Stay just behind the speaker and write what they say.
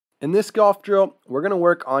In this golf drill, we're going to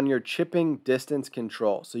work on your chipping distance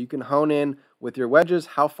control so you can hone in with your wedges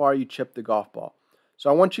how far you chip the golf ball.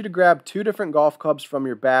 So I want you to grab two different golf clubs from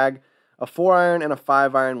your bag. A 4-iron and a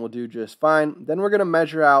 5-iron will do just fine. Then we're going to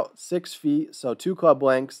measure out 6 feet, so 2 club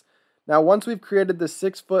lengths. Now once we've created the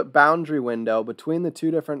 6-foot boundary window between the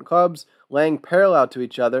two different clubs laying parallel to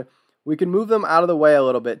each other, we can move them out of the way a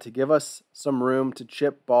little bit to give us some room to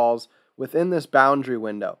chip balls within this boundary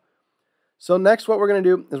window. So next what we're going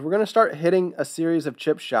to do is we're going to start hitting a series of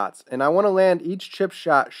chip shots. And I want to land each chip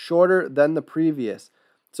shot shorter than the previous.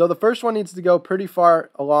 So the first one needs to go pretty far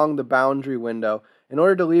along the boundary window in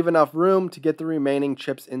order to leave enough room to get the remaining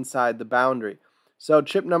chips inside the boundary. So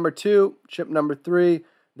chip number 2, chip number 3,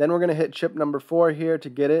 then we're going to hit chip number 4 here to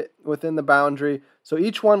get it within the boundary. So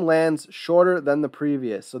each one lands shorter than the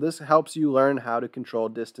previous. So this helps you learn how to control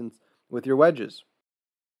distance with your wedges.